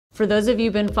For those of you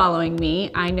who've been following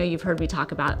me, I know you've heard me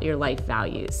talk about your life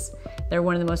values. They're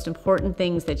one of the most important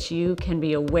things that you can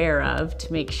be aware of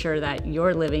to make sure that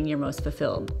you're living your most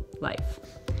fulfilled life.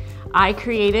 I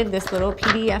created this little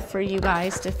PDF for you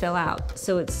guys to fill out,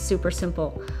 so it's super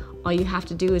simple. All you have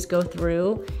to do is go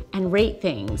through and rate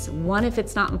things. 1, if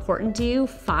it's not important to you.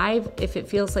 5, if it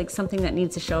feels like something that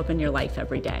needs to show up in your life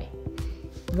every day.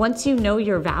 Once you know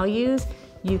your values,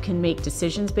 you can make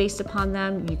decisions based upon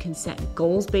them. You can set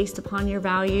goals based upon your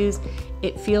values.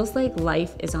 It feels like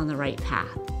life is on the right path.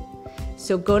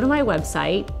 So go to my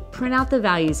website, print out the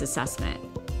values assessment.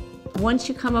 Once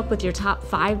you come up with your top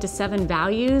 5 to 7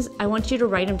 values, I want you to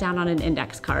write them down on an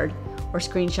index card or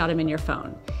screenshot them in your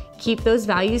phone. Keep those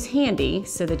values handy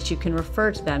so that you can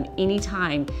refer to them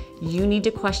anytime you need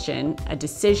to question a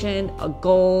decision, a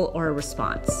goal, or a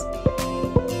response.